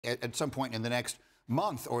at some point in the next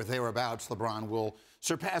month or thereabouts, LeBron will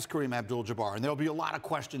surpass Kareem Abdul-Jabbar, and there'll be a lot of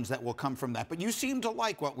questions that will come from that. But you seem to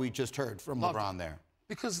like what we just heard from LeBron there.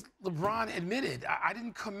 Because LeBron admitted, I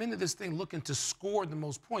didn't come into this thing looking to score the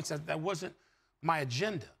most points. That wasn't my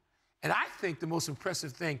agenda. And I think the most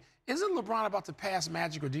impressive thing, isn't LeBron about to pass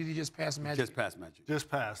Magic, or did he just pass Magic? Just pass Magic. Just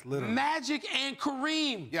pass, literally. Magic and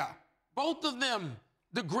Kareem. Yeah. Both of them,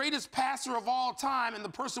 the greatest passer of all time and the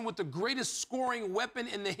person with the greatest scoring weapon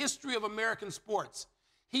in the history of American sports.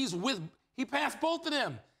 He passed both of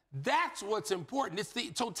them. That's what's important. It's the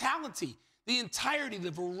totality, the entirety,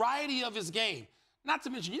 the variety of his game. Not to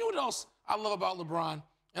mention, you know what else I love about LeBron?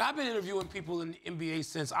 And I've been interviewing people in the NBA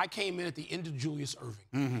since I came in at the end of Julius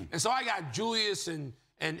Erving. And so I got Julius and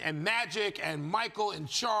Magic and Michael and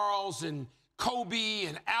Charles and Kobe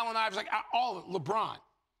and Allen Iverson, like all of it, LeBron.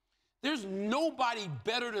 There's nobody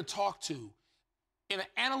better to talk to in an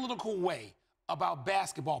analytical way about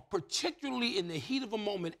basketball, particularly in the heat of a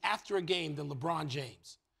moment after a game, than LeBron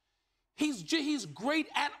James. He's great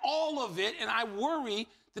at all of it, and I worry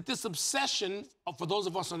that this obsession, for those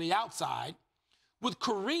of us on the outside, with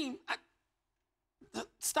Kareem,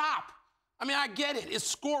 stop. I mean, I get it. It's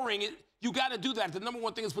scoring. You got to do that. The number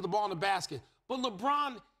one thing is put the ball in the basket. But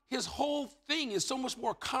LeBron, his whole thing is so much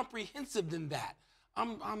more comprehensive than that.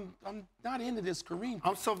 I'm not into this Kareem.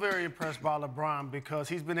 I'm so very impressed by LeBron because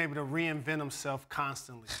he's been able to reinvent himself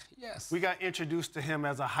constantly. Yes. We got introduced to him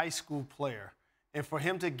as a high school player. And for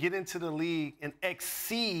him to get into the league and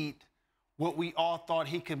exceed what we all thought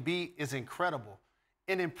he could be is incredible.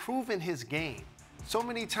 And improving his game. So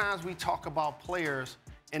many times we talk about players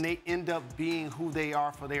and they end up being who they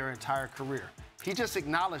are for their entire career. He just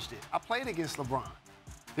acknowledged it. I played against LeBron.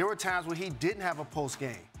 There were times when he didn't have a post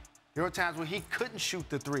game. There were times when he couldn't shoot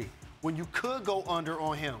the three, when you could go under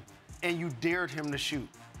on him and you dared him to shoot.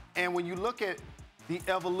 And when you look at the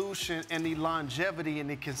evolution and the longevity and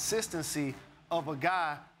the consistency of a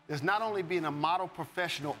guy that's not only being a model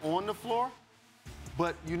professional on the floor,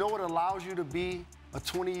 but you know what allows you to be a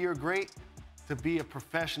 20-year great? To be a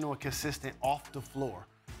professional and consistent off the floor.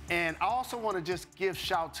 And I also want to just give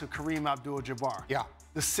shout to Kareem Abdul-Jabbar. Yeah.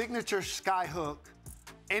 The signature sky hook.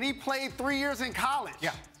 And he played 3 years in college.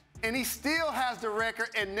 Yeah. And he still has the record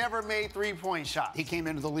and never made three-point shots. He came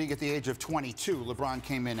into the league at the age of 22. LeBron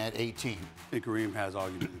came in at 18. I think Kareem has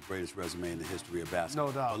arguably the greatest resume in the history of basketball.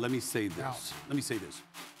 No doubt. But let me say this. Let me say this.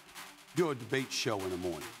 You're a debate show in the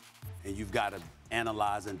morning, and you've got to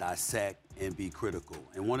analyze and dissect and be critical.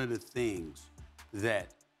 And one of the things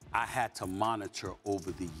that I had to monitor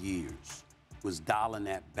over the years was dialing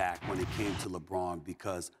that back when it came to LeBron,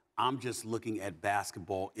 because I'm just looking at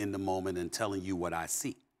basketball in the moment and telling you what I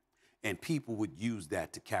see. And people would use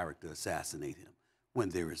that to character assassinate him when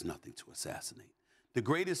there is nothing to assassinate. The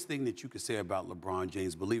greatest thing that you could say about LeBron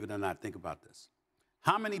James, believe it or not, think about this.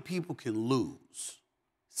 How many people can lose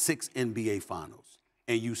 6 NBA finals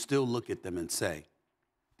and you still look at them and say,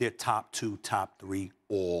 they're top 2, top 3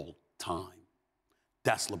 all time?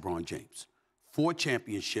 That's LeBron James. 4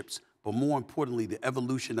 championships, but more importantly, the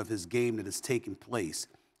evolution of his game that has taken place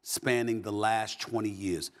spanning the last 20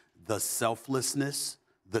 years. The selflessness,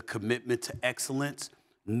 the commitment to excellence,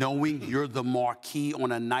 knowing you're the marquee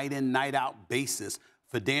on a night-in, night-out basis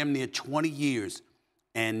for damn near 20 years,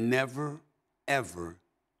 and never, ever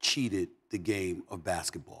cheated the game of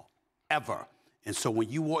basketball, ever. And so when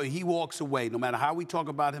he walks away, no matter how we talk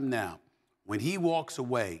about him now, when he walks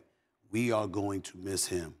away, we are going to miss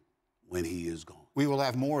him when he is gone. We will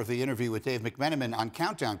have more of the interview with Dave McMenamin on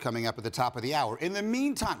Countdown coming up at the top of the hour. In the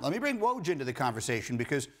meantime, let me bring Woj into the conversation,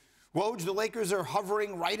 because Woj, the Lakers are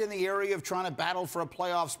hovering right in the area of trying to battle for a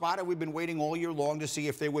playoff spot, and we've been waiting all year long to see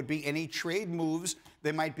if there would be any trade moves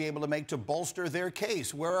they might be able to make to bolster their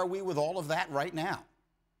case. Where are we with all of that right now?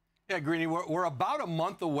 Yeah, Greeny, we're about a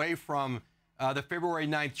month away from the February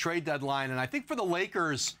 9th trade deadline, and I think for the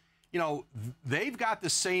Lakers, you know, they've got the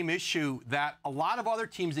same issue that a lot of other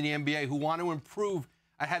teams in the NBA who want to improve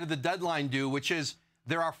ahead of the deadline do, which is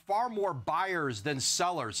there are far more buyers than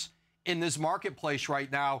sellers in this marketplace right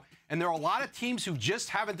now. And there are a lot of teams who just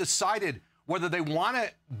haven't decided whether they want to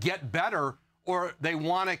get better or they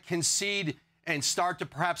want to concede and start to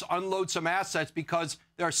perhaps unload some assets, because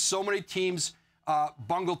there are so many teams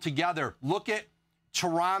bungled together. Look at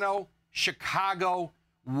Toronto, Chicago,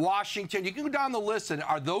 Washington. You can go down the list, and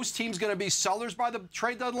are those teams going to be sellers by the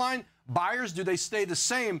trade deadline? Buyers? Do they stay the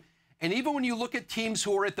same? And even when you look at teams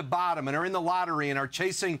who are at the bottom and are in the lottery and are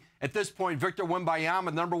chasing, at this point, Victor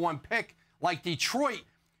Wembanyama, the #1 pick, like Detroit,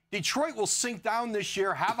 Detroit will sink down this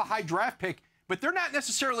year, have a high draft pick, but they're not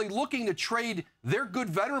necessarily looking to trade their good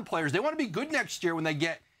veteran players. They want to be good next year when they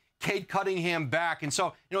get Cade Cunningham back. And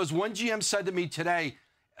so, as one GM said to me today,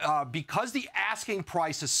 because the asking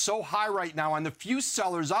price is so high right now on the few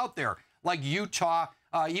sellers out there, like Utah,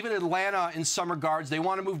 even Atlanta in some regards, they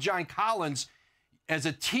want to move John Collins. As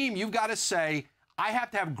a team, you've got to say, I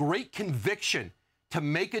have to have great conviction to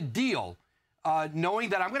make a deal, knowing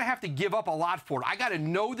that I'm going to have to give up a lot for it. I got to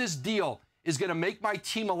know this deal is going to make my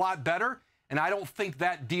team a lot better, and I don't think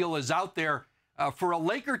that deal is out there for a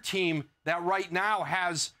Laker team that right now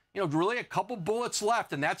has, really a couple bullets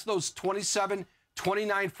left, and that's those 27,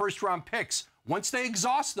 29 first-round picks. Once they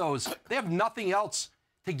exhaust those, they have nothing else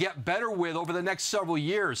to get better with over the next several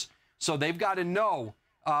years. So they've got to know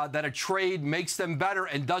that a trade makes them better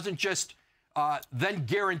and doesn't just then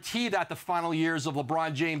guarantee that the final years of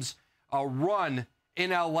LeBron James' run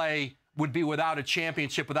in L.A. would be without a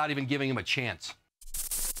championship, without even giving him a chance.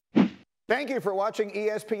 Thank you for watching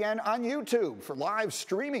ESPN on YouTube. For live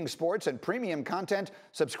streaming sports and premium content,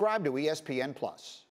 subscribe to ESPN+.